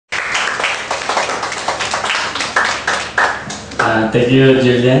Thank you,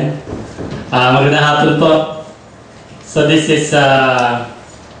 Julian. Magandang hapon po. So this is a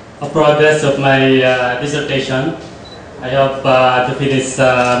progress of my dissertation. I hope to finish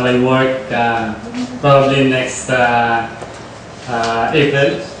my work probably next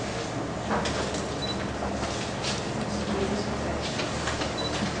April.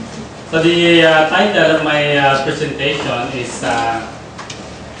 So the title of my presentation is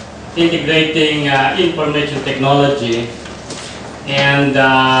Integrating Information Technology and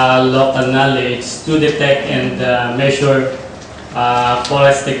Local Knowledge to Detect and Measure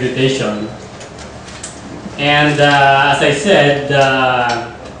Forest Degradation. And as I said,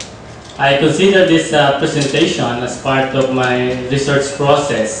 I consider this presentation as part of my research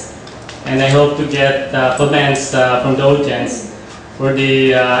process, and I hope to get comments from the audience for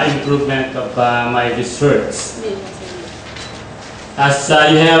the improvement of my research. As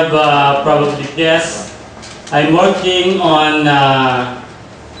you have probably guessed, I'm working on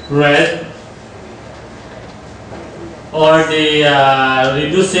RED, or the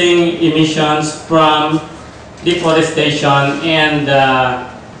reducing emissions from deforestation and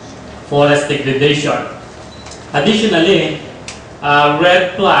forest degradation. Additionally,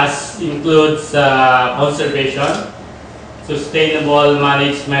 RED Plus includes conservation, sustainable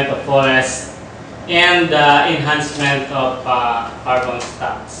management of forests, and enhancement of carbon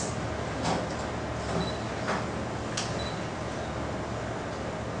stocks.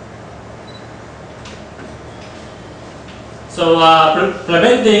 So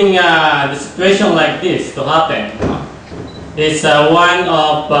preventing the situation like this to happen is one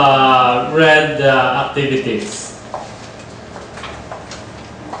of RED activities.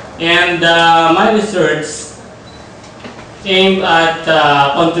 And my research aimed at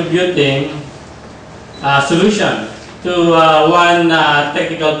contributing a solution to one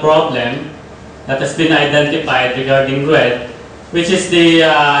technical problem that has been identified regarding RED, which is the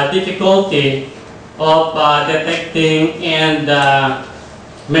difficulty of detecting and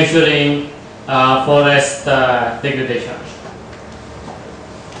measuring forest degradation.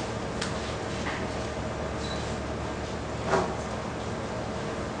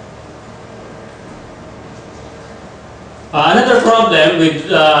 Another problem with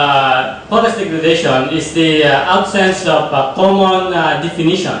forest degradation is the absence of a common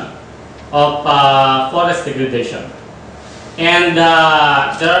definition of forest degradation. And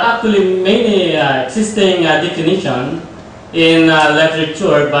there are actually many existing definitions in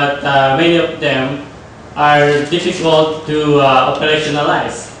literature, but many of them are difficult to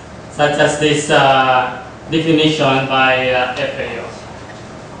operationalize, such as this definition by FAO.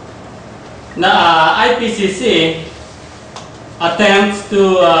 Now, IPCC attempts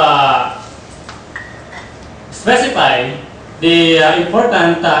to specify the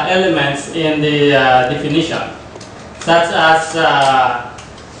important elements in the definition, such as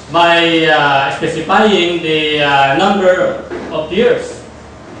by specifying the number of years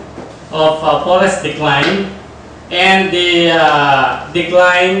of forest decline and the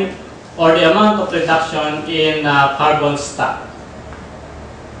decline or the amount of reduction in carbon stock.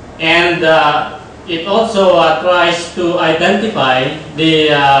 And it also tries to identify the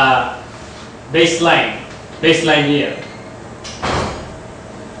baseline year.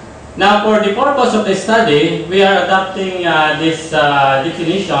 Now, for the purpose of the study, we are adopting this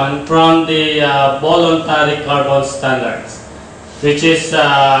definition from the voluntary carbon standards, which is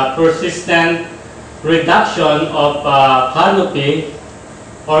persistent reduction of canopy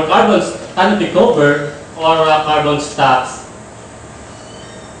or canopy cover or carbon stocks,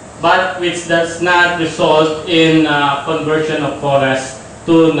 but which does not result in conversion of forest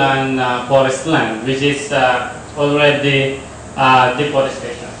to non-forest land, which is already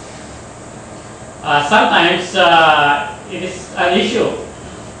deforestation. Sometimes it is an issue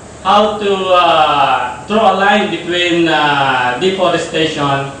how to draw a line between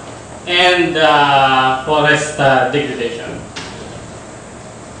deforestation and forest degradation.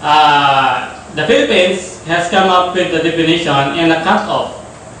 The Philippines has come up with the definition and a cutoff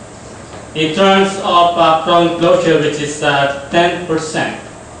in terms of prone closure, which is 10%.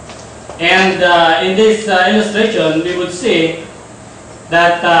 And in this illustration, we would see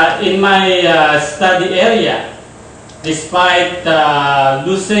that in my study area, despite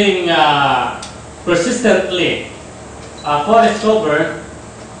losing persistently forest cover,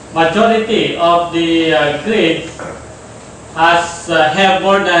 majority of the grids have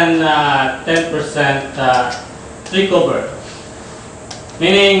more than 10% tree cover,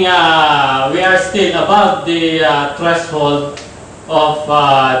 meaning we are still above the threshold of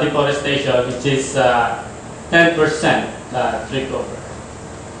deforestation, which is 10% tree cover.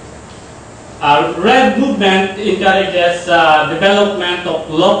 Red movement encourages development of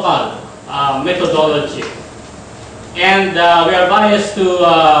local methodology. And we are biased to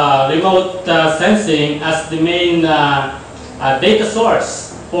remote sensing as the main data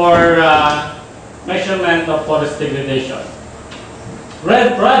source for measurement of forest degradation.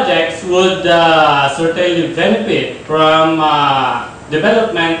 Red projects would certainly benefit from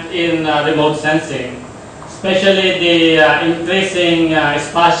development in remote sensing, especially the increasing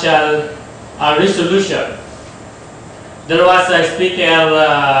spatial resolution. There was a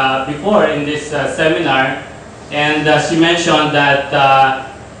speaker before in this seminar, and she mentioned that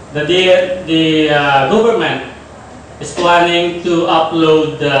the government is planning to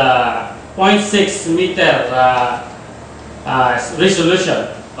upload 0.6 meter resolution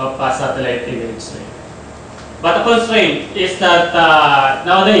of satellite imagery. But the constraint is that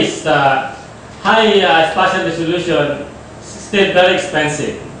nowadays high spatial resolution is still very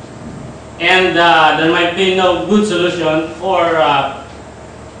expensive, and there might be no good solution for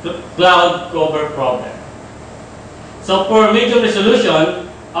cloud cover problem. So for medium resolution,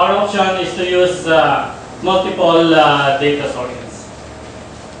 our option is to use multiple data sources.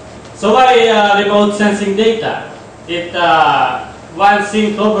 So why remote sensing data? It one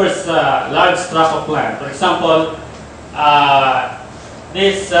scene covers large tract of land. For example,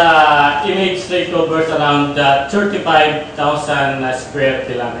 this image tree covers around 35,000 square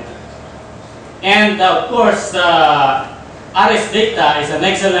kilometers. And of course, RS data is an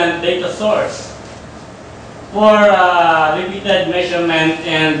excellent data source for repeated measurement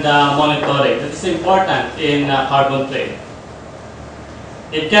and monitoring. That is important in carbon trade.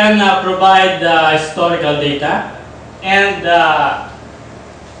 It can provide historical data, and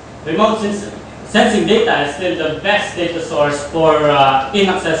remote sensing data is still the best data source for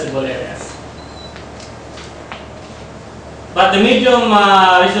inaccessible areas. But the medium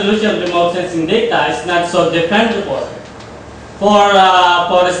resolution remote sensing data is not so dependable for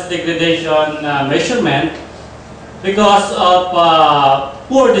forest degradation measurement because of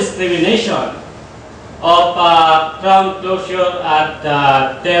poor discrimination of ground closure at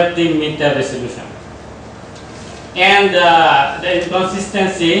 30-meter resolution, and the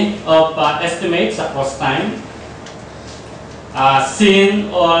inconsistency of estimates across time, scene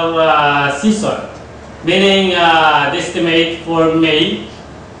or season, meaning the estimate for May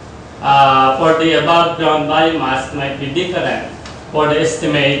for the above ground biomass might be different for the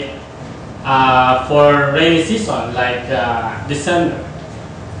estimate for rainy season like December,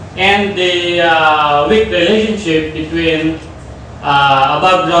 and the weak relationship between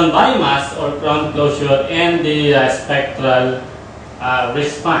above ground biomass or ground closure and the spectral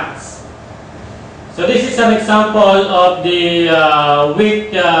response. So this is an example of the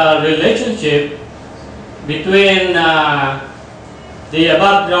weak relationship between the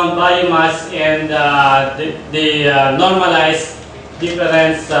above ground biomass and the normalized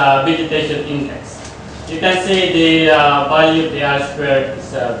difference vegetation index. You can see the value of the R squared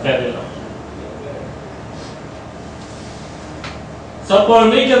is very low. So for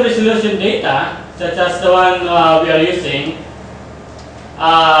medium resolution data, such as the one we are using,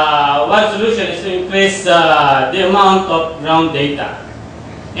 one solution is to increase the amount of ground data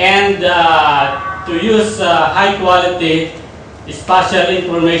and to use high quality spatial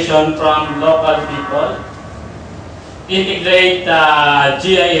information from local people, integrate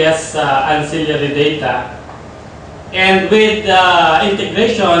GIS ancillary data, and with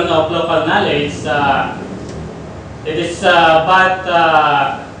integration of local knowledge, it is but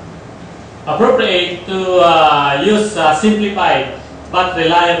appropriate to use simplified but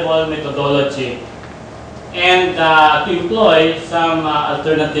reliable methodology and to employ some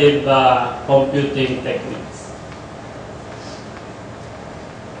alternative computing techniques.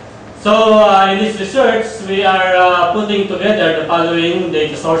 So in this research, we are putting together the following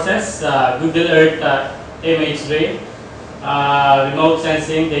data sources: Google Earth imagery, remote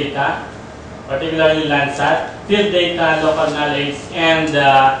sensing data, particularly Landsat, field data, local knowledge, and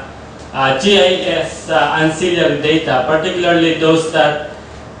GIS ancillary data, particularly those that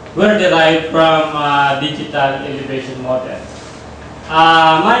were derived from digital elevation models.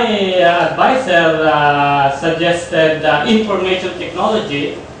 My advisor suggested information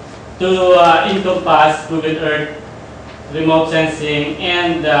technology to encompass Google Earth, remote sensing,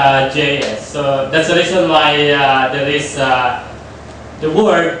 and GIS. So that's the reason why there is the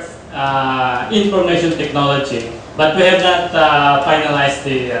word information technology, but we have not finalized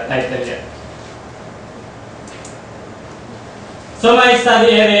the title yet. So my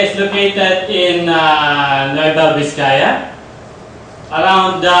study area is located in Nueva, Vizcaya.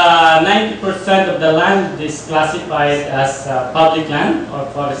 Around 90% of the land is classified as public land or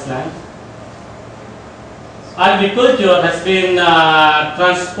forest land. agriculture has been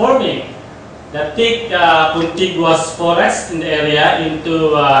transforming the thick contiguous forest in the area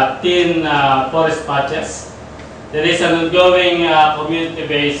into thin forest patches. There is an ongoing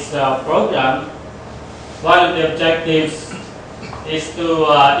community-based program. One of the objectives is to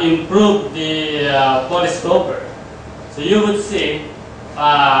improve the forest cover. So you would see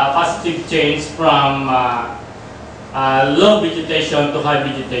positive change from low vegetation to high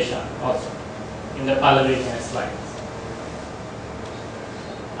vegetation also in the following slides.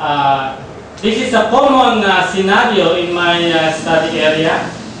 This is a common scenario in my study area.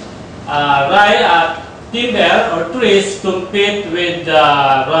 Timber or trees compete with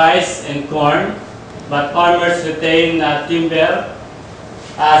rice and corn, but farmers retain timber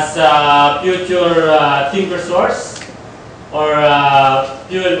as a future timber source or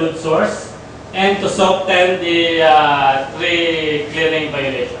fuel wood source, and to soften the tree clearing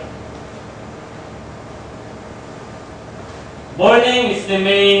violation. Burning is the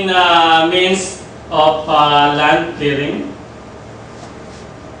main means of land clearing,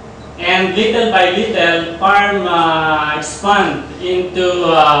 and little by little farm expand into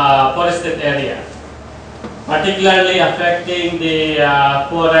forested area, particularly affecting the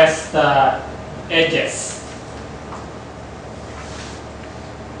forest edges.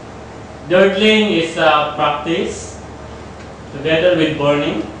 Dirtling is a practice together with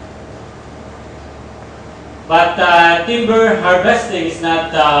burning, but timber harvesting is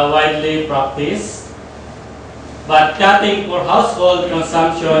not widely practiced, but cutting for household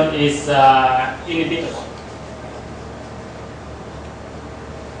consumption is inevitable.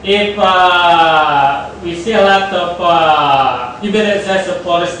 If we see a lot of evidences of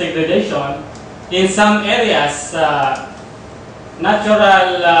forest degradation, in some areas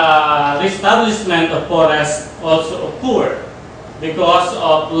natural reestablishment of forests also occur because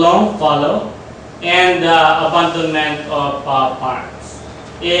of long fallow and abandonment of farms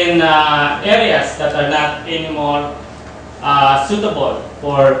in areas that are not anymore suitable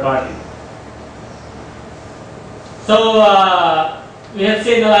for gardening. So we have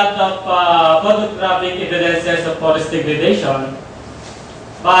seen a lot of photographic evidences of forest degradation,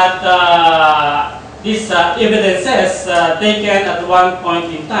 but these evidences taken at one point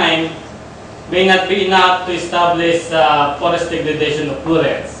in time may not be enough to establish forest degradation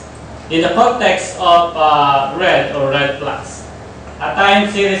occurrence in the context of red or red flags. At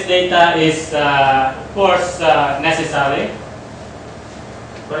time series data is of course necessary.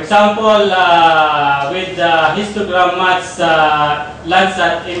 For example, with histogram matched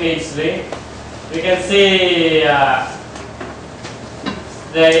Landsat imagery, we can see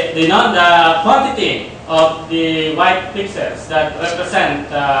the quantity of the white pixels that represent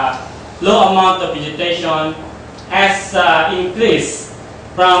low amount of vegetation has increased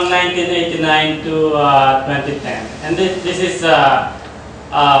from 1989 to 2010, and this is a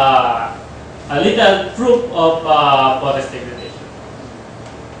little proof of forest degradation.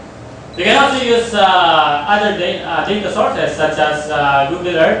 We can also use other data sources such as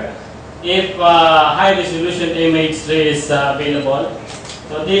Google Earth if high resolution imagery is available.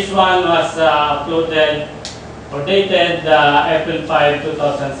 So this one was uploaded or dated April 5,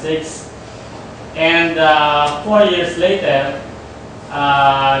 2006, and 4 years later,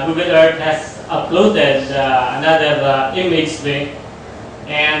 Google Earth has uploaded another imagery,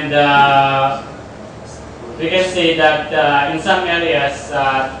 and we can see that in some areas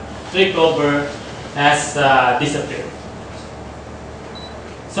tree cover has disappeared.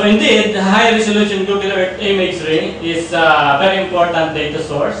 So indeed, high-resolution Google Earth imagery is a very important data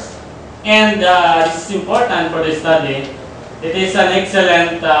source, and this is important for the study. It is an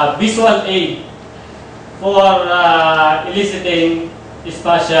excellent visual aid for eliciting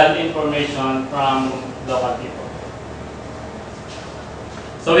spatial information from local people.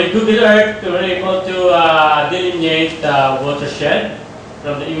 So with Google Earth, we were able to delineate the watershed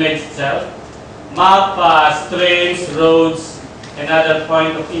from the image itself, map streams, roads, and other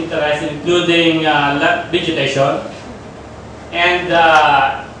point of interest, including vegetation, and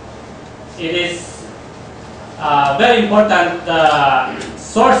it is a very important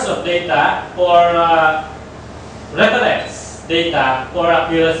source of data for reference data for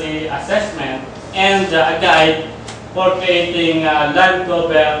accuracy assessment, and a guide for creating land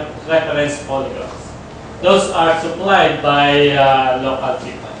cover reference polygons. Those are supplied by local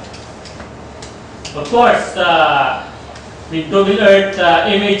people. Of course, with Google Earth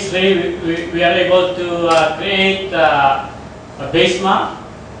imagery, we are able to create a base map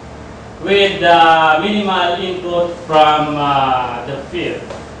with minimal input from the field.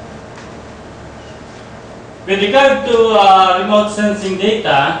 With regard to remote sensing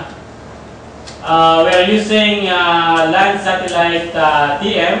data, We are using land satellite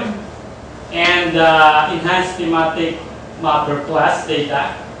TM and enhanced thematic mapper class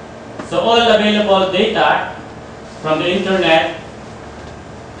data. So all available data from the internet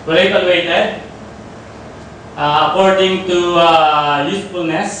were evaluated according to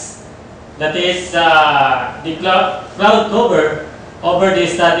usefulness, that is the cloud cover over the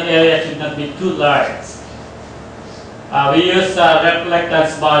study area should not be too large. We use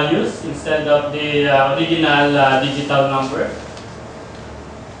reflectance values instead of the original digital number.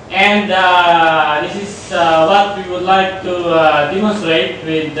 And this is what we would like to demonstrate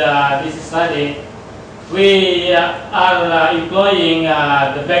with this study. We are employing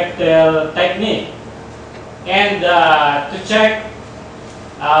the vector technique. And to check,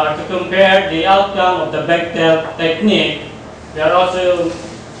 to compare the outcome of the vector technique, we are also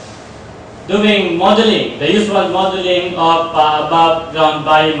doing modeling, the usual modeling of above ground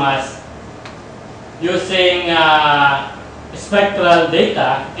biomass using spectral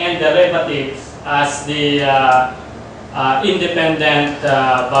data and derivatives as the independent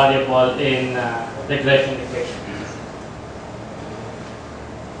variable in regression equation.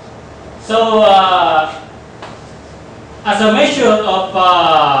 So, as a measure of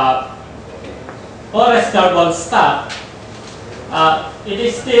forest carbon stock, it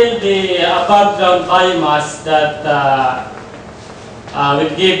is still the above ground biomass that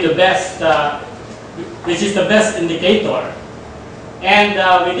will give the best, which is the best indicator. And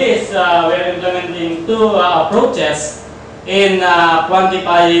with this, we are implementing two approaches in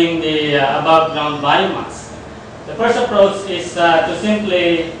quantifying the above ground biomass. The first approach is to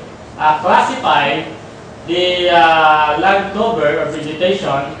simply classify the land cover or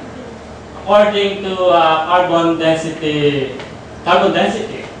vegetation according to carbon density,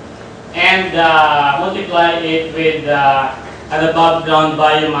 and multiply it with an above ground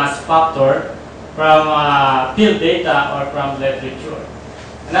biomass factor from field data or from literature.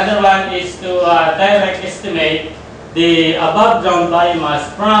 Another one is to direct estimate the above ground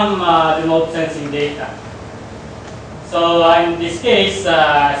biomass from remote sensing data. So in this case,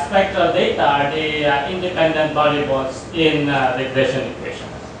 spectral data are the independent variables in regression equation.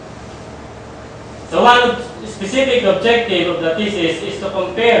 So one specific objective of the thesis is to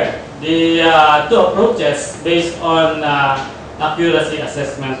compare the two approaches based on accuracy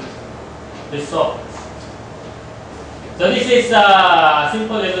assessment results. So this is a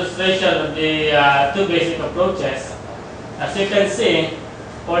simple illustration of the two basic approaches. As you can see,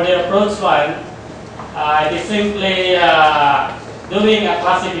 for the approach one, it is simply doing a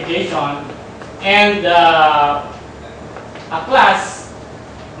classification, and a class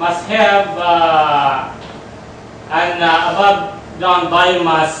must have an above ground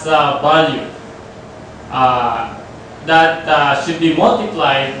biomass value that should be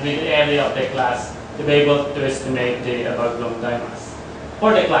multiplied with the area of the class to be able to estimate the above ground biomass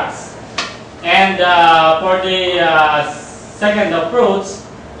for the class. And for the second approach,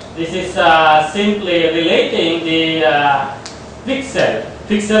 this is simply relating the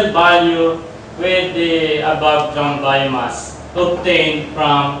pixel value with the above ground biomass obtained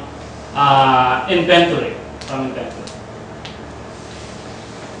from inventory.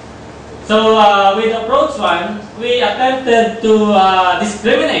 So with approach one, we attempted to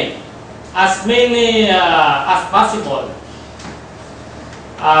discriminate as many as possible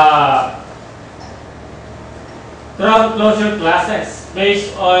ground closure classes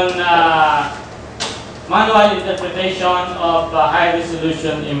based on manual interpretation of high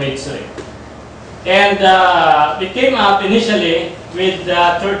resolution imagery. And we came up initially with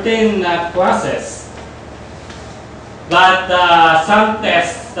 13 classes, but some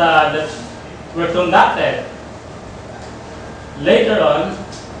tests that were conducted later on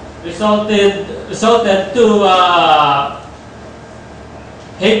resulted to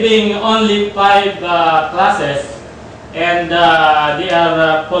having only 5 classes, and they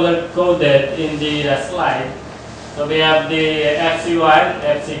are color coded in the slide. So we have the FC1,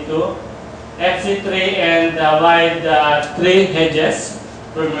 FC2, FC3, and wide tree hedges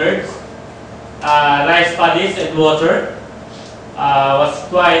per merge. Rice paddies and water was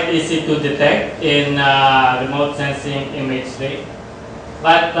quite easy to detect in remote sensing imagery.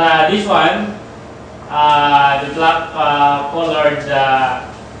 But this one, the black colored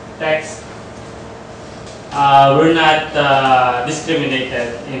text, were not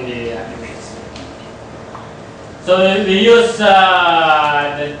discriminated in the image. So we use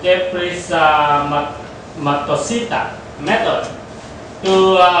the Jeffrey's Matosita method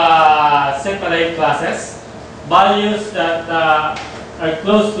to separate classes. Values that are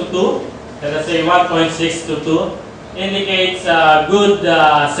close to 2, let us say 1.6 to 2, indicates good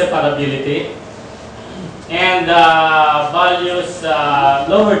separability. and values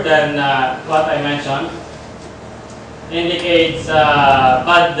lower than what I mentioned indicates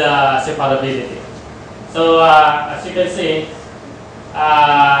bad separability. So as you can see,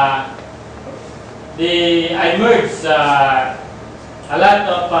 I merged a lot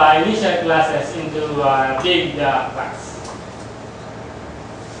of initial classes into big class.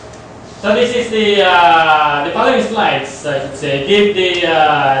 So this is the following slides, I should say, give the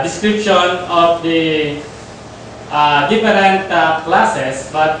description of the different classes,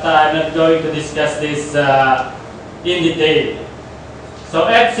 but I'm not going to discuss this in detail. So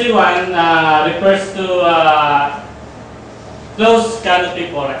FC1 refers to closed canopy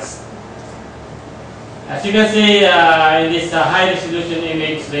forest. As you can see in this high resolution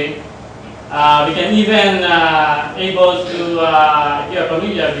imagery, we can even able to, if you are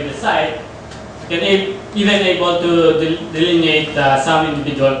familiar with the site, you can even able to delineate some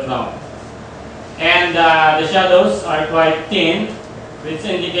individual crown. And the shadows are quite thin, which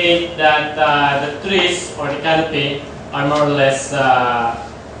indicate that the trees or the canopy are more or less have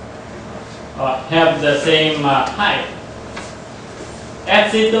the same height.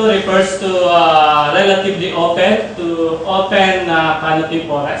 FC2 refers to relatively open canopy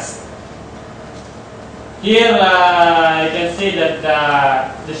forest. Here you can see that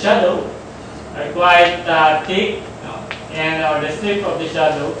the shadow are quite thick, and the strip of the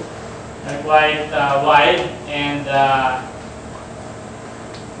shadow are quite wide and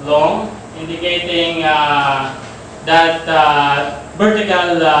long, indicating that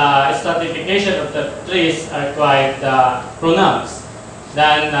vertical stratification of the trees are quite pronounced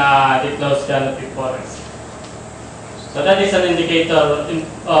than the closed canopy forest. So that is an indicator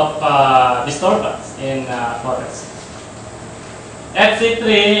of disturbance in forest. FC3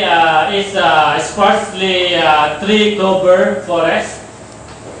 is sparsely tree cover forest,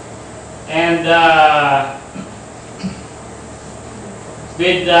 and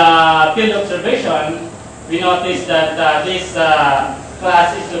with field observation, we notice that this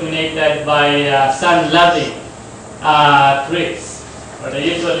class is dominated by sun-loving trees, or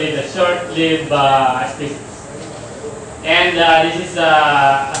usually the short-lived species. And this is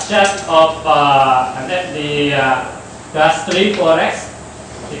a shot of the class 3 forest.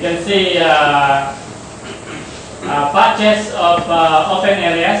 You can see patches of open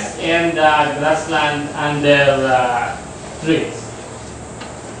areas and grassland under trees.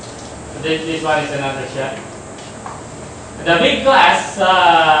 This one is another shot. The big class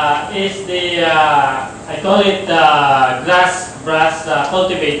is the, I call it grass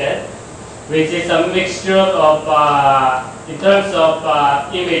cultivated, which is a mixture of, in terms of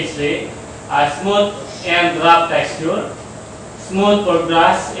imagery, smooth and rough texture, smooth for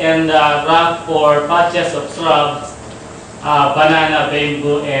grass and rough for patches of shrubs, banana,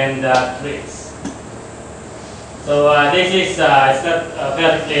 bamboo, and trees. So this is, it's not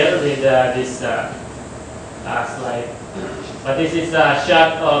very clear with this slide, but this is a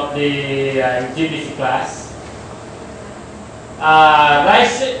shot of the GBC class.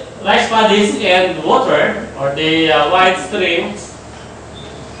 Rice paddies and water, or the wide streams,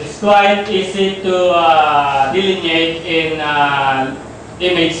 is quite easy to delineate in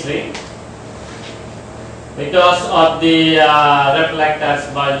imagery because of the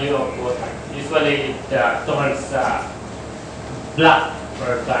reflectance value of water. Usually it turns black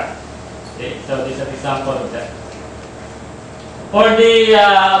or dark. Okay, so this is an example of that. For the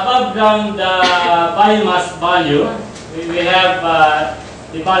above ground biomass value, we have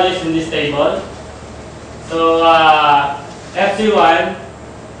the values in this table. So FC1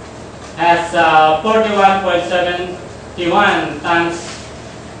 has 41.71 tons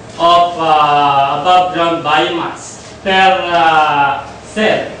of above ground biomass per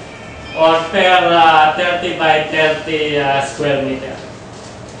cell, or per 30 by 30 square meter.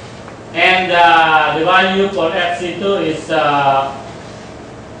 And the value for FC2 is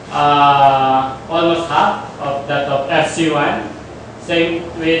almost half of that of FC1. Same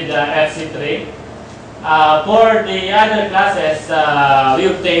with FC3. For the other classes, we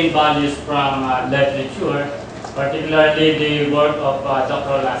obtain values from literature, particularly the work of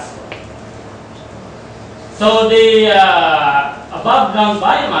Dr. Lasco. So the above ground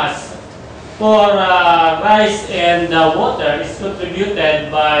biomass for rice and water is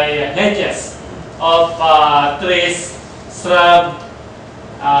contributed by hedges of trees, shrub,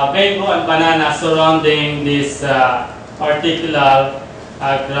 bamboo, and banana surrounding these particular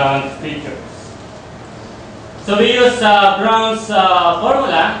ground features. So we use Brown's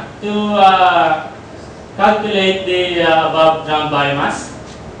formula to calculate the above ground biomass.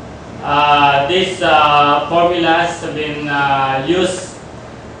 These formulas have been used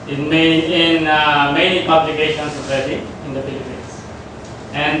many publications already in the Philippines.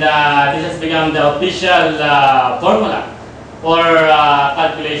 And this has become the official formula for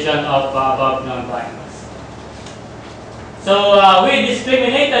calculation of above known triangles. So we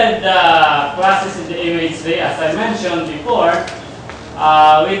discriminated classes in the image tree, as I mentioned before,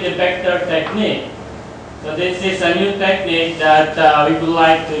 with the vector technique. So this is a new technique that we would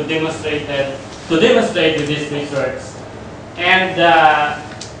like to demonstrate with this research. And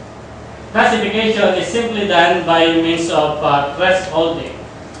classification is simply done by means of thresholding.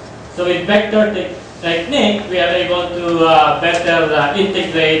 So with vector technique, we are able to better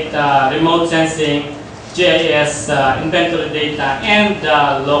integrate remote sensing, GIS, inventory data, and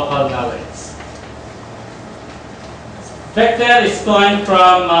local knowledge. Vector is coined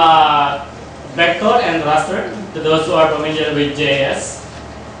from vector and raster, to those who are familiar with GIS.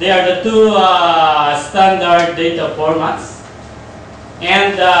 They are the two standard data formats.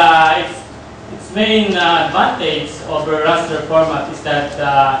 And its main advantage over raster format is that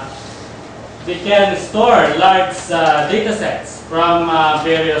we can store large data sets from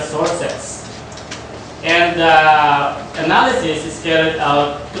various sources. And analysis is carried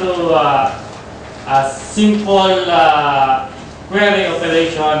out through a simple query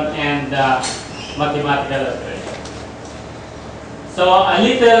operation and mathematical operation. So a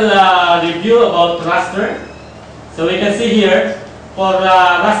little review about raster. So we can see here, for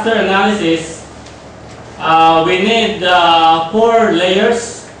raster analysis, we need 4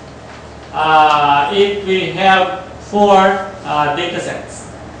 layers if we have 4 data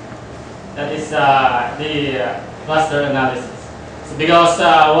sets. That is the raster analysis. So because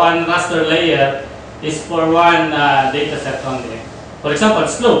one raster layer is for one data set only. For example,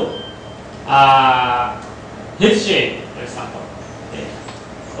 slope, heat shade, for example. Okay.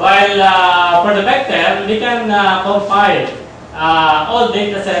 While for the vector, we can compile all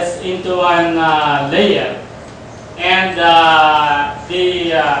data sets into one layer, and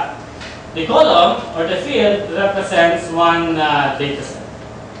the column or the field represents one data set,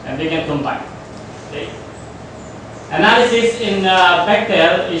 and we can combine. Okay. Analysis in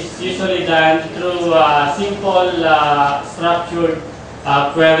vector is usually done through simple structured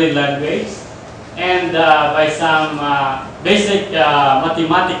query language and by some basic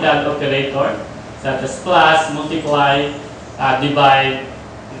mathematical operator such as plus, multiply, divide,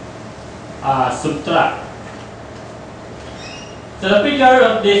 subtract. So the picture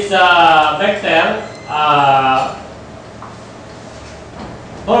of this vector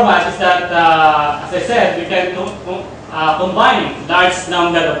format is that, as I said, we can combine large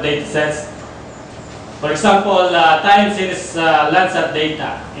number of data sets. For example, time series Landsat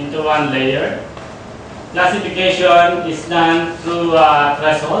data into one layer. Classification is done through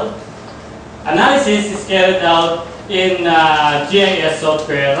threshold. Analysis is carried out in GIS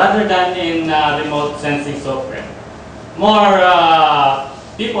software rather than in remote sensing software. More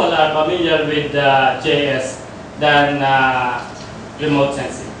people are familiar with GIS than remote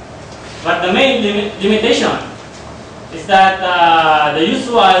sensing. But the main limitation is that the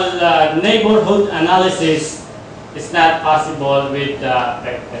usual neighborhood analysis is not possible with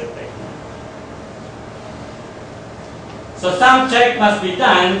vector technique. So some check must be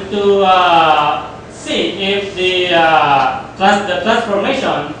done to see if the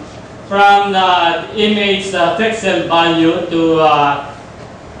transformation from the image pixel value to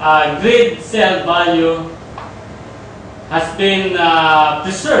grid cell value has been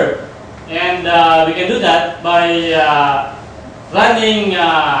preserved, and we can do that by running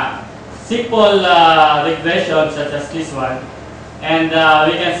simple regression such as this one, and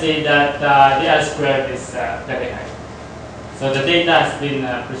we can see that the R squared is very high. So the data has been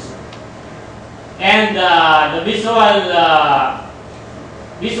preserved, and the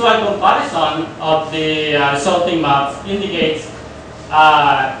visual comparison of the resulting maps indicates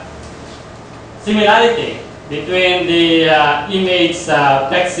similarity between the image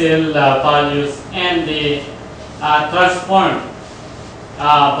pixel values and the transformed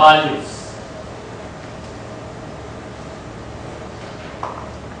values.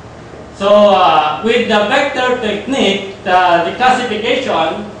 So with the vector technique, the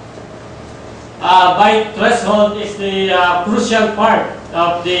classification by threshold is the crucial part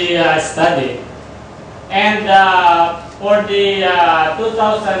of the study. And for the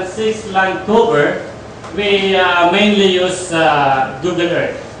 2006 land cover, we mainly use Google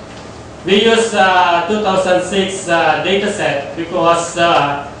Earth. We use 2006 data set because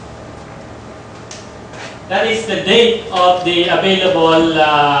that is the date of the available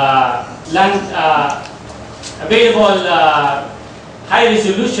high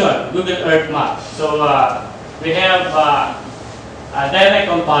resolution Google Earth map. So we have direct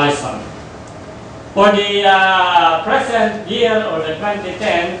comparison. For the present year, or the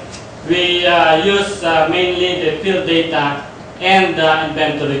 2010, we use mainly the field data and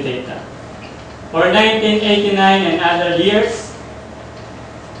inventory data. For 1989 and other years,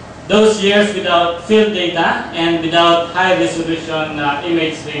 those years without field data and without high resolution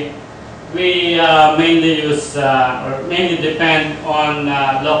imagery, we mainly use or mainly depend on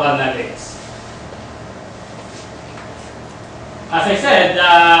local analytics. As I said,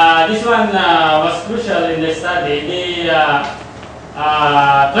 this one was crucial in the study, the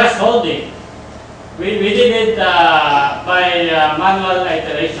thresholding. We did it by manual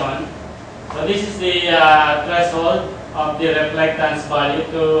iteration. So this is the threshold of the reflectance value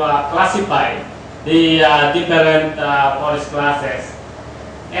to classify the different forest classes.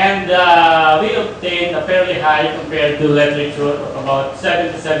 And we obtained a fairly high compared to literature of about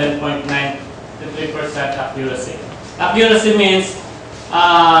 77.9 to 3% accuracy. Accuracy means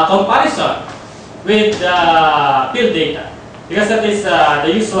comparison with field data, because that is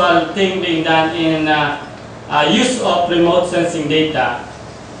the usual thing being done in use of remote sensing data.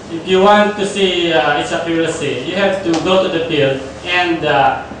 If you want to see its accuracy, you have to go to the field and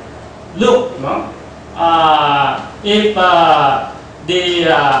look, no? If the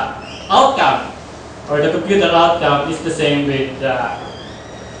outcome or the computer outcome is the same with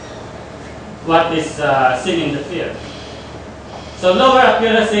what is seen in the field. So lower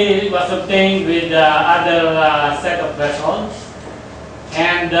accuracy was obtained with other set of thresholds,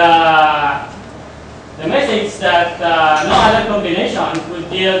 and the message that no other combination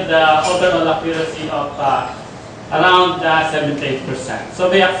would yield overall accuracy of around 78%. So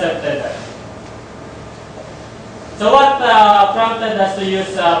we accepted that. So what prompted us to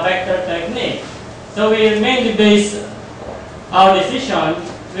use vector technique? So we mainly base our decision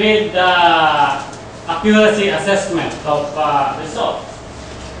with accuracy assessment of results.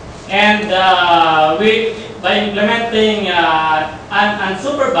 And by implementing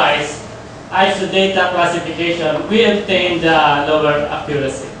unsupervised ISO data classification, we obtained lower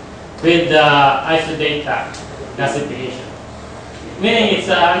accuracy with ISO data classification. Meaning it's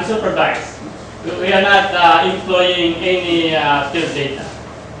unsupervised. We are not employing any field data.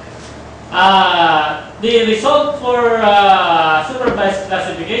 The result for supervised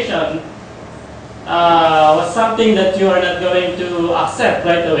classification was something that you are not going to accept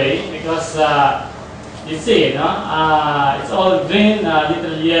right away, because you see, it's all green,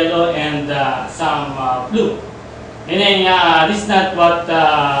 little yellow, and some blue. Meaning this is not what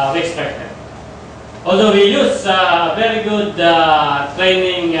we expected. Although we use very good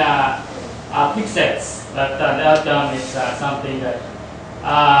training pixels, but the outcome is something that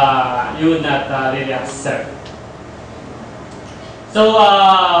you would not really accept. So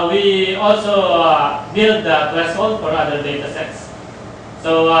we also build the threshold for other data sets.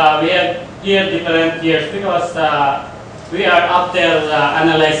 So we have here different years, because we are up there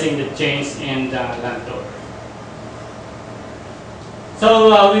analyzing the change in the land cover.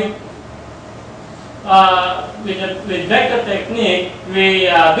 So with vector technique, we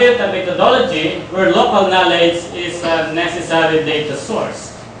built a methodology where local knowledge is a necessary data source.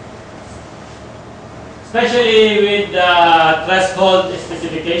 Especially with the threshold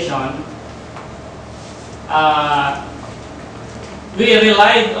specification, we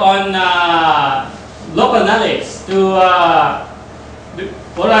relied on local knowledge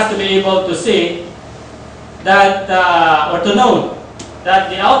for us to be able to see that, or to know that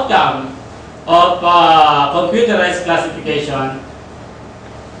the outcome of computerized classification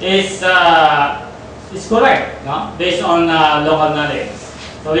is correct, no? Based on local knowledge.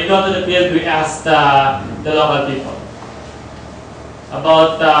 So we go to the field, we ask the local people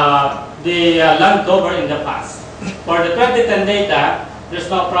about the land cover in the past. For the 2010 data, there's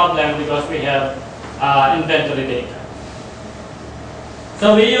no problem because we have inventory data.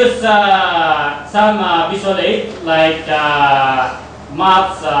 So we use some visual aid like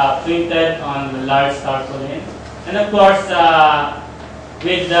maps printed on large tarpaulin, and of course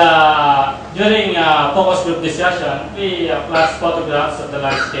with during focus group discussion, we flash photographs of the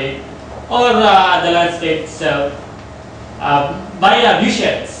landscape or the landscape itself via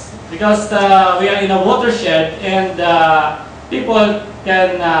viewsheds, because we are in a watershed and people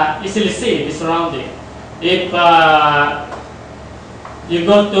can easily see the surrounding if you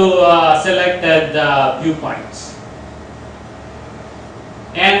go to selected viewpoints.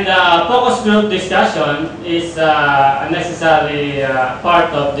 And focus group discussion is a necessary part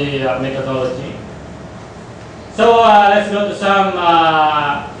of the methodology. So let's go to some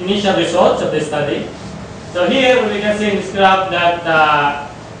initial results of the study. So here we can see in this graph that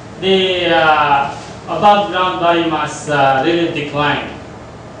the above ground biomass really declined,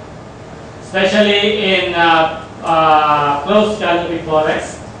 especially in closed canopy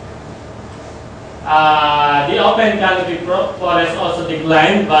forest. The open canopy forest also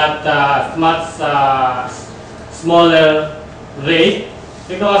declined, but much smaller rate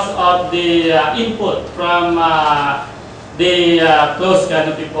because of the input from the closed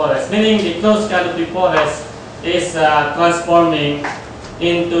canopy forest, meaning the closed canopy forest is transforming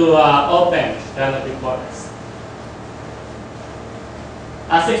into open canopy forest.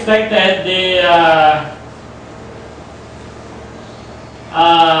 As expected, the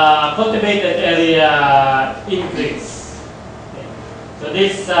cultivated area increase. Okay. So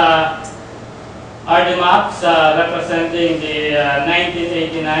these are the maps representing the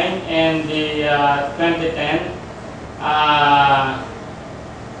 1989 and the 2010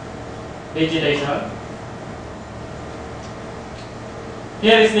 vegetation.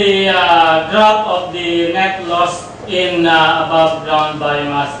 Here is the graph of the net loss in above ground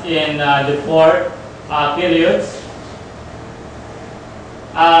biomass in the 4 periods.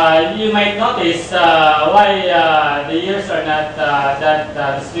 You might notice why the years are not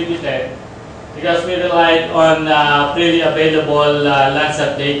that distributed, because we relied on freely available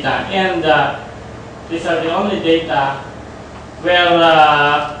Landsat data, and these are the only data where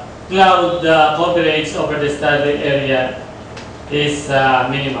cloud coverage over the study area is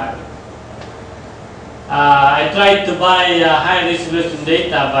minimal. I tried to buy high resolution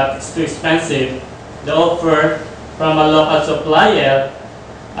data, but it's too expensive. The offer from a local supplier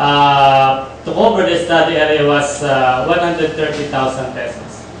to cover the study area was 130,000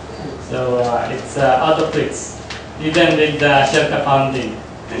 pesos. So it's out of reach, even with the SEARCA funding.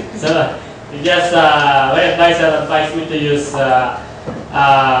 So just my advisor advised me to use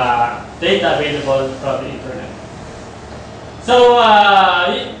data available from the internet. So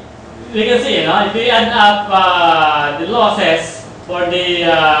we can see, if we add up the losses for the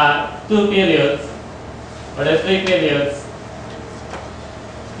 2 periods or the 3 periods,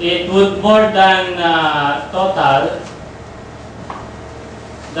 it would more than total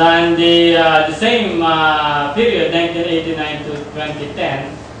than the same period, 1989 to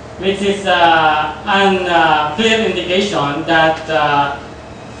 2010, which is an clear indication that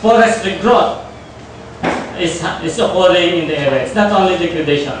forestry growth is occurring in the area. It's not only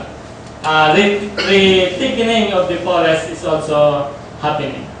degradation. Thickening of the forest is also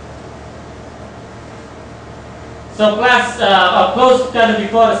happening. So closed canopy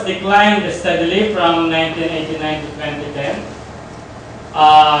forest declined steadily from 1989 to 2010.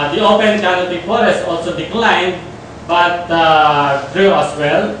 The open canopy forest also declined, but grew as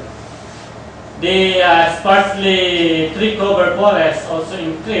well. The sparsely tree cover forest also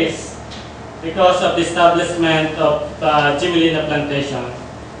increased because of the establishment of Gymnelina plantation,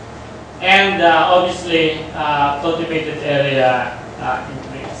 and obviously cultivated area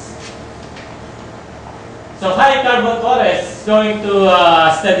increased. So high carbon forest is going to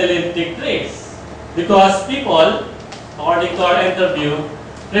steadily decrease because people, according to our interview,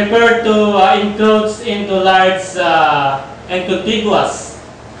 prefer to encroach into large and contiguous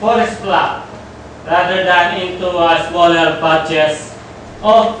forest block rather than into smaller patches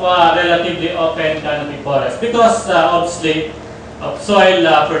of relatively open canopy forest because obviously of soil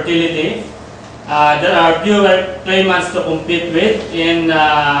fertility. There are fewer claimants to compete with in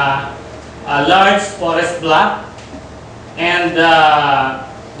a large forest block, and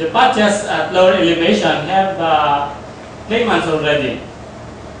the patches at lower elevation have claimants already,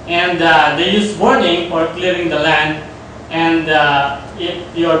 and they use burning for clearing the land. And if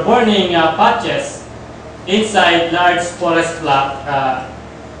you're burning patches inside large forest block,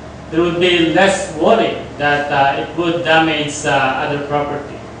 there would be less worry that it would damage other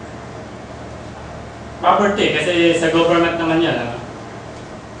property. Kasi sa government naman yan. Ano?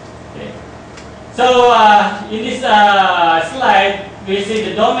 Okay. So in this slide, we see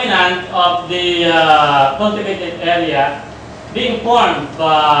the dominant of the cultivated area being formed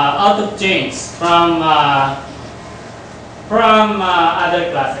out of change from other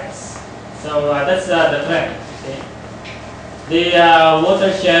classes. So that's the trend. Okay. The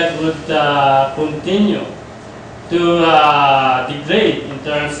watershed would continue to degrade in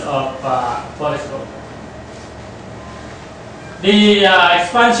terms of forest growth. The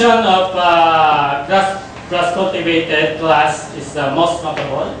expansion of grass cultivated class is most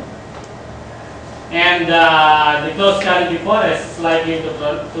notable, and the closed canopy forest is likely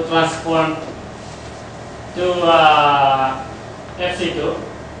to transform to FC2,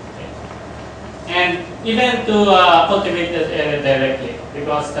 okay, and even to cultivated area directly,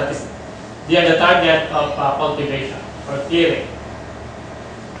 because that is they are the target of cultivation or clearing.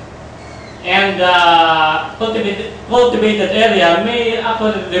 And cultivated area may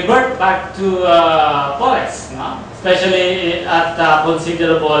actually revert back to forest, no? Especially at a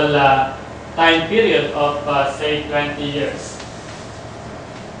considerable time period of say 20 years.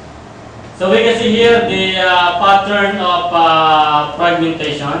 So we can see here the pattern of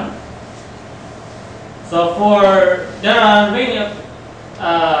fragmentation. So there are many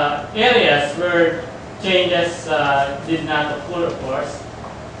areas where changes did not occur, of course.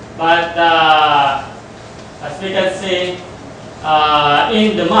 But as we can see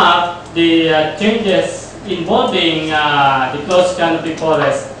in the map, the changes involving the closed canopy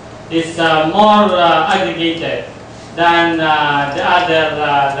forest is more aggregated than the other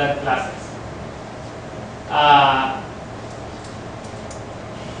land classes.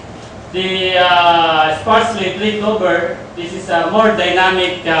 The sparsely tree cover, this is a more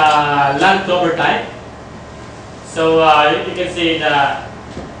dynamic land cover type. So you can see that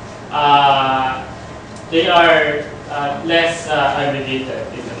they are less aggregated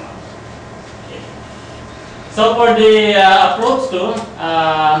in the map. Okay. So for the approach to,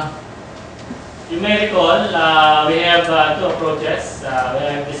 you may recall we have two approaches. We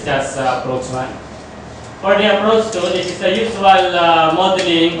have discussed approach one. For the approach 2, this is the usual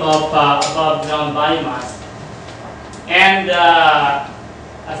modeling of above ground biomass. And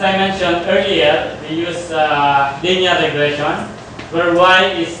as I mentioned earlier, we use linear regression, where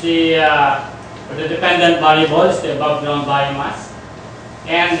y is the dependent variable, is the above ground biomass.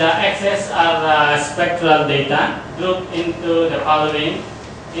 And x's are spectral data grouped into the following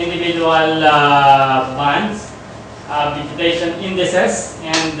individual bands, vegetation indices,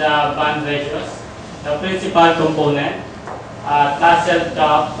 and band ratios. The principal component, tassel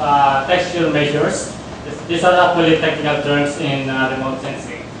top texture measures. These are actually technical terms in remote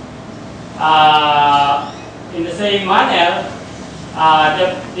sensing. In the same manner,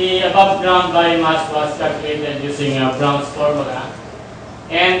 the above ground biomass was calculated using Brown's formula.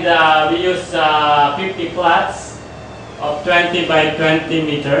 And we use 50 plots of 20 by 20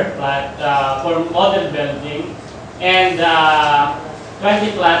 meter for model building, and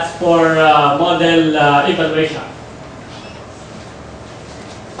 20 plots for model evaluation.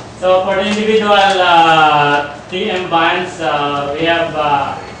 So for the individual TM bands,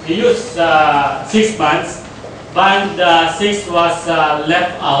 we use 6 bands. Band 6 was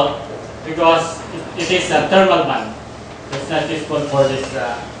left out because it is a thermal band. It's not useful for this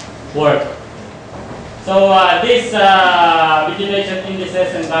work. So these vegetation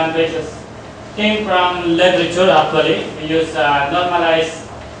indices and band ratios came from literature actually. We use normalized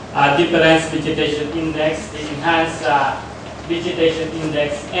difference vegetation index, the enhanced vegetation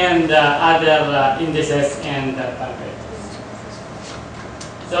index, and other indices and band ratios.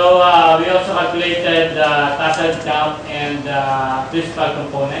 So we also calculated tassel count and principal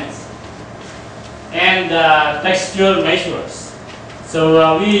components and texture measures.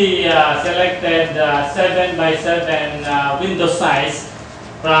 So we selected 7 by 7 window size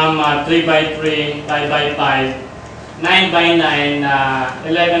from 3 by 3, 5 by 5, 9 by 9,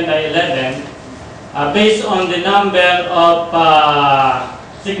 11 by 11, based on the number of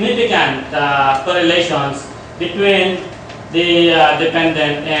significant correlations between the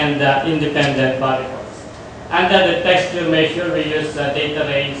dependent and independent variables. Under the texture measure, we use data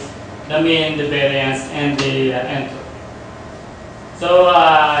range, the mean, the variance, and the entropy. So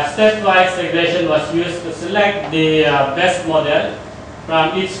stepwise regression was used to select the best model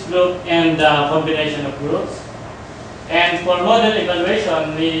from each group and combination of groups. And for model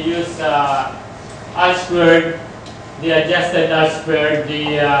evaluation, we use R-squared, the adjusted R-squared,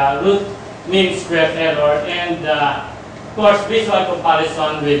 the root mean square error, and of course visual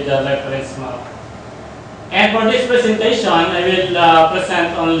comparison with the reference model. And for this presentation, I will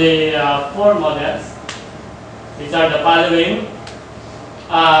present only 4 models. These are the following.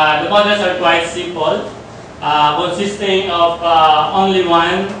 The models are quite simple, consisting of only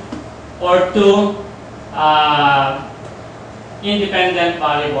 1 or 2 independent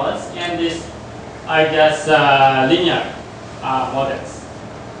variables, and these are just linear models.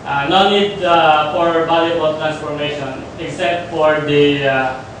 No need for variable transformation except for the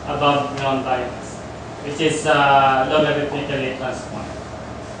above ground biomass, which is logarithmically transformed.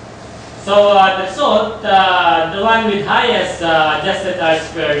 So the result, the one with highest adjusted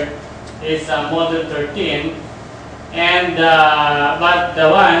R-squared is model 13, and but the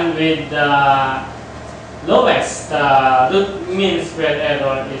one with lowest root mean square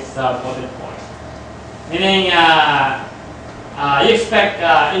error is model 4. Meaning you expect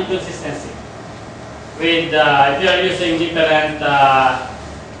inconsistency with if you are using different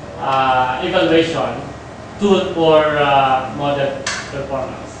evaluation tool for model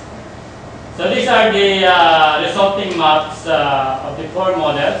performance. So these are the resulting maps of the 4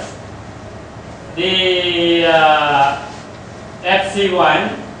 models. The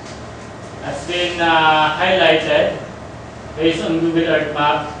FC1 has been highlighted based on Google Earth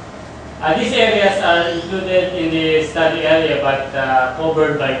map. These areas are included in the study area but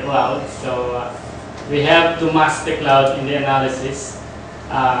covered by clouds. So we have to mask the cloud in the analysis.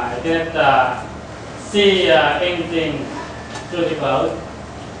 I cannot see anything through the cloud.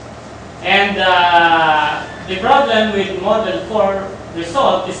 And the problem with Model 4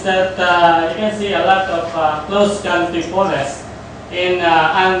 result is that you can see a lot of close canopy forest in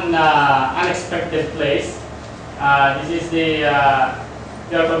unexpected place. This is the,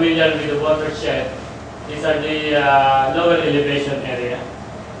 you are familiar with the watershed. These are the lower elevation area.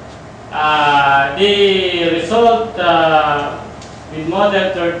 The result with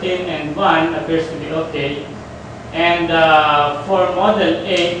Model 13 and 1 appears to be okay. And for Model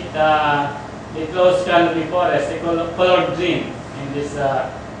 8, the closed canopy forest, the colored green in this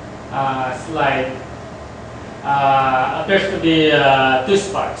slide, appears to be 2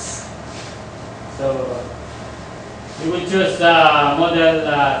 sparks. So we would choose Model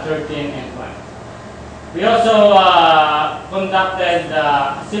 13 and 1. We also conducted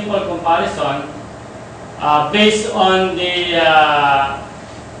a simple comparison based on the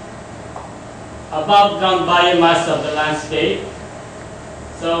above ground biomass of the landscape.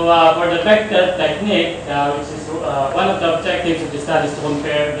 So for the vector technique, which is one of the objectives of the study, is to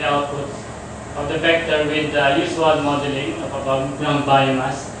compare the outputs of the vector with usual modeling of above ground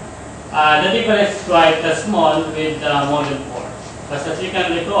biomass. The difference is quite small with Model 4. But as you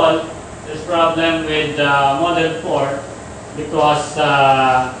can recall, there's problem with Model 4 because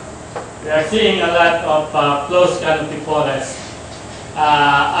we are seeing a lot of closed canopy forest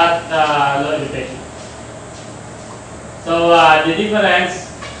at low elevation. So the difference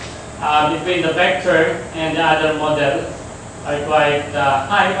between the vector and the other model are quite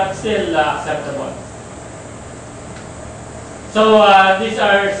high, but still acceptable. So these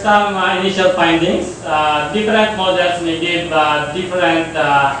are some initial findings. Different models may give different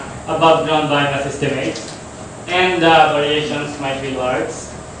above ground biomass estimates, and variations might be large.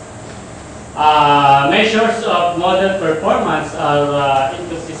 Measures of model performance are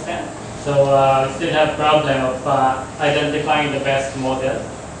inconsistent, so we still have problem of identifying the best model.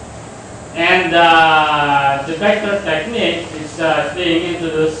 And the vector technique is being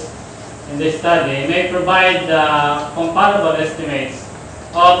introduced in this study may provide comparable estimates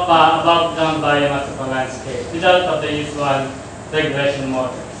of above ground biomass of a landscape without of the usual regression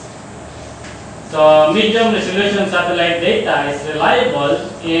models. So medium resolution satellite data is reliable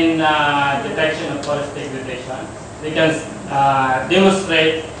in detection of forest degradation. We can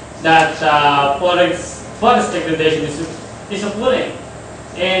demonstrate that forest degradation is occurring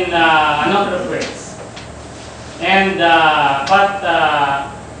in a number of ways, and but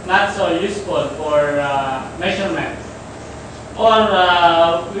not so useful for measurement. Or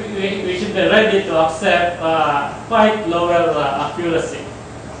we should be ready to accept quite lower accuracy.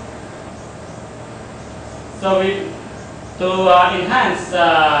 So to enhance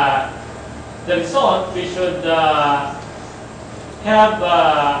the result, we should have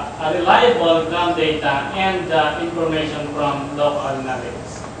a reliable ground data and information from local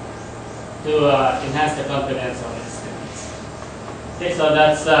analytics to enhance the confidence of estimates. Okay, so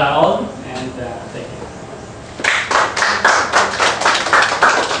that's all, and thank you.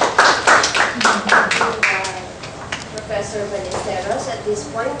 Professor Vallesteros. At this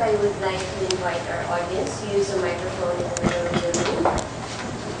point, I would like to invite our audience to use the microphone in the middle of the room to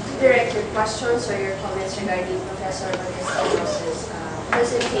direct your questions or your comments regarding Professor Vallesteros'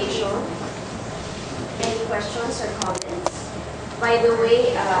 presentation. Any questions or comments? By the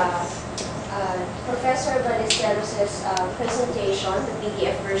way, Professor Vallesteros' presentation, the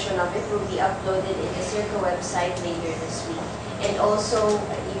PDF version of it, will be uploaded in the SEARCA website later this week. And also,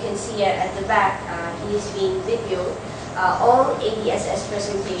 you can see at the back, he is being videoed. All ADSS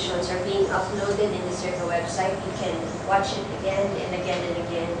presentations are being uploaded in the SEARCA website. You can watch it again and again and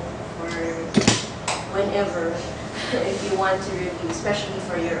again for whenever if you want to review, especially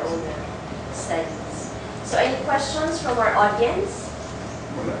for your own studies. So any questions from our audience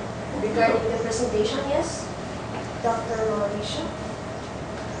regarding the presentation? Yes? Dr. Mauricio?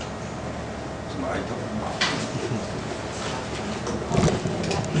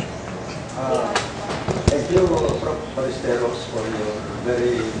 Thank you, Prof. Vallesteros, for your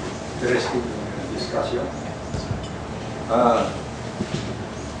very interesting discussion.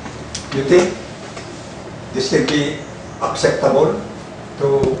 You think this can be acceptable to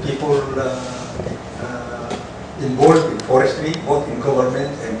people involved in forestry, both in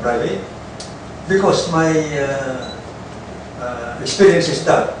government and private? because my experience is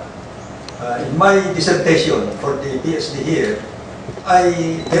that in my dissertation for the PhD here, I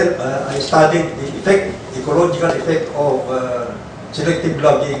studied the ecological effect of selective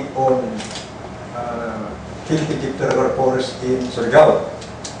logging on Philippine dipterocarp forest in Surigao.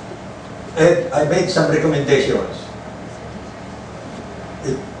 And I made some recommendations.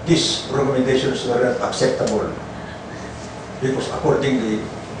 These recommendations were not acceptable because accordingly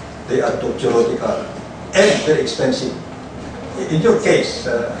they are too theoretical and very expensive. In your case,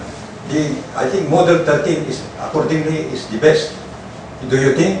 I think Model 13 is accordingly is the best. Do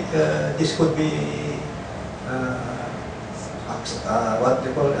you think this could be what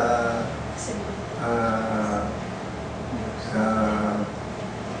they call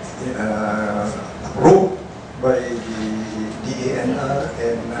approved by the DANR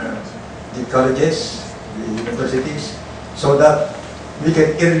and the colleges, the universities, so that we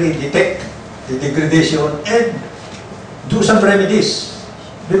can early detect the degradation and do some remedies?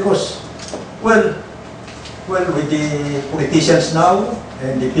 Because, well, with the politicians now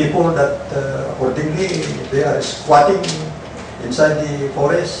and the people that accordingly they are squatting inside the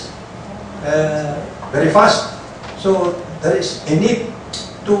forest very fast. So there is a need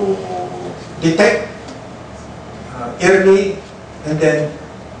to detect early and then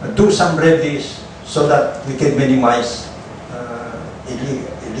do some remedies so that we can minimize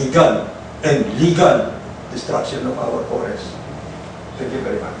illegal and legal destruction of our forests. Thank you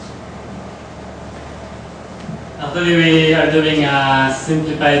very much. Actually, we are doing a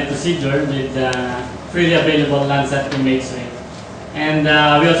simplified procedure with freely available Landsat imagery. And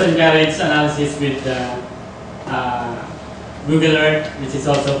we also encourage analysis with Google Earth, which is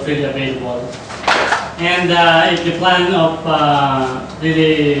also freely available. And if you plan of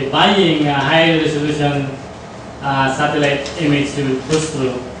really buying a high resolution satellite image to push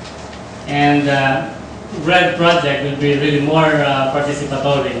through, and RED project will be really more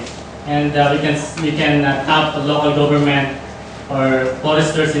participatory. And we can tap the local government or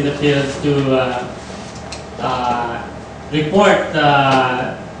foresters in the fields to report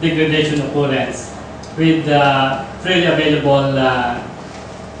degradation occurrence with freely available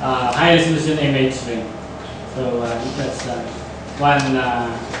high-resolution imagery. So that's one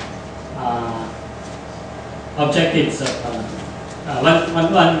objectives of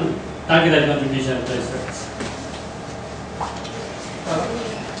one targeted contribution to research.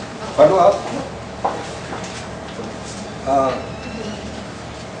 Follow up.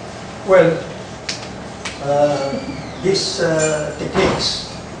 These techniques,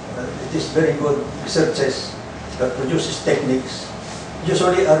 these very good researches that produces techniques,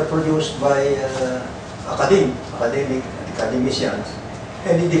 usually are produced by academicians.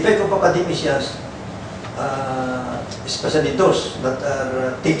 And the defect of academicians, especially those that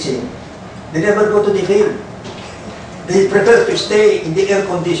are teaching, they never go to the field. They prefer to stay in the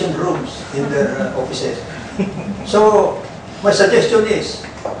air-conditioned rooms in their offices. So, my suggestion is,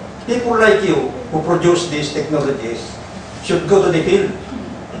 people like you who produce these technologies should go to the field.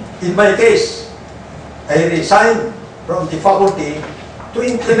 In my case, I resigned from the faculty to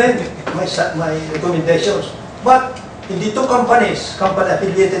implement my recommendations. But in the two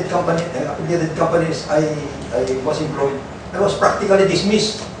affiliated companies I was employed, I was practically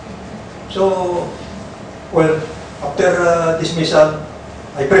dismissed. So, well, after dismissal,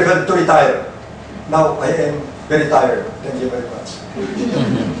 I prefer to retire. Now I am very tired. Thank you very much.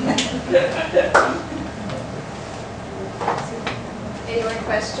 Any more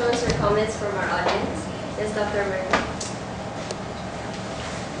questions or comments from our audience? Yes, Dr. Merca.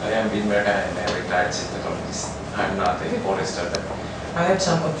 I am Vin Merca and I am a retired symptomologist. I'm not a forester, but I have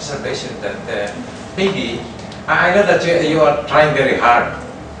some observation that maybe, I know that you are trying very hard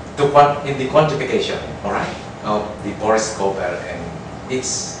to in the quantification, all right, of the forest cover and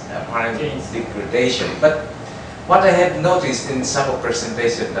its apparent degradation. But what I have noticed in some of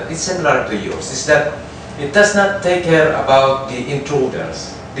presentation that is similar to yours is that it does not take care about the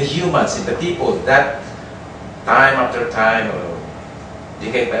intruders, the humans and the people that time after time or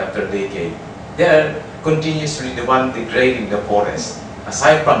decade after decade, they are continuously the one degrading the forest,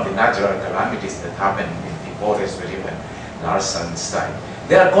 aside from the natural calamities that happen in the forest where human larcens die.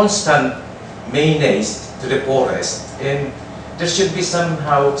 There are constant menace to the forest, and there should be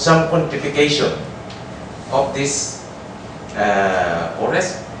somehow some quantification of this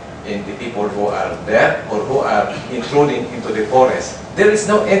forest in the people who are there or who are intruding into the forest. There is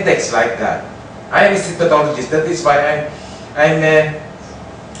no index like that. I am a symptomologist. That is why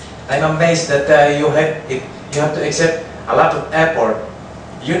I'm amazed that you have to accept a lot of effort.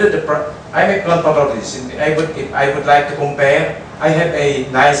 You know, I'm a plant pathologist. If I would like to compare, I have a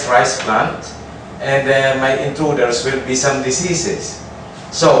nice rice plant and my intruders will be some diseases.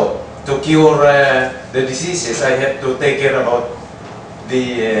 So, to cure the diseases, I have to take care about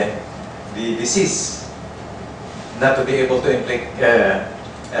the disease, not to be able to inflict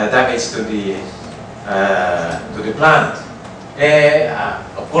damage to the plant.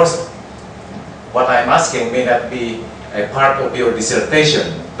 Of course, what I'm asking may not be a part of your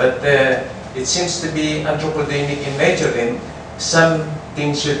dissertation, but it seems to be anthropogenic in nature, and some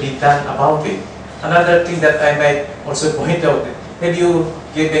things should be done about it. Another thing that I might also point out, have you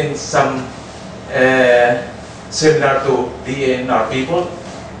given some seminar to DNR people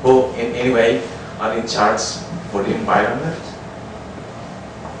who in any way are in charge for the environment,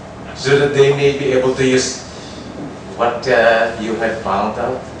 so that they may be able to use what you have found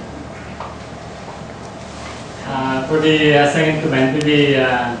out? For the second comment, maybe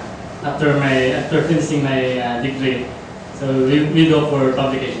after finishing my degree, so we go for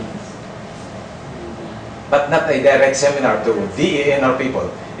publications. But not a direct seminar to DNR people.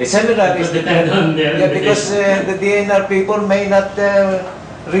 A seminar is depend on their because the DNR people may not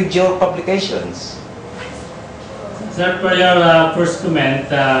read your publications. Sir, for your first comment,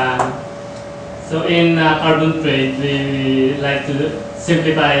 so in carbon trade, we like to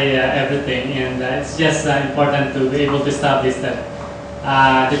simplify everything, and it's just important to be able to establish that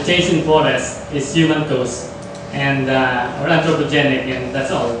the change in forest is human caused and or anthropogenic, and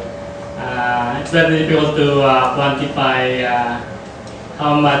that's all. It's very difficult to quantify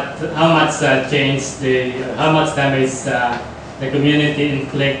how much change how much damage the community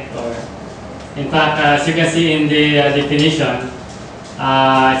inflict. Or in fact, as you can see in the definition,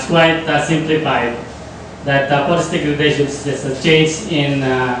 it's quite simplified. That forest degradation is just a change in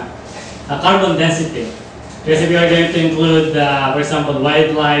carbon density. Because if you are going to include, for example,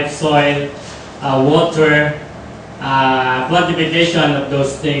 wildlife, soil, water, quantification of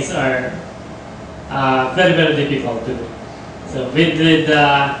those things are very, very difficult to do. So with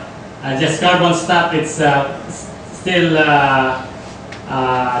just carbon stock, it's still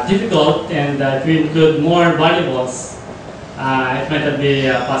difficult, and if we include more variables, it might not be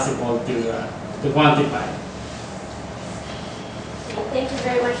possible to quantify. Thank you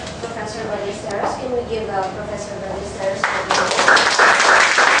very much, Professor Vallesteros. Can we give Professor Vallesteros a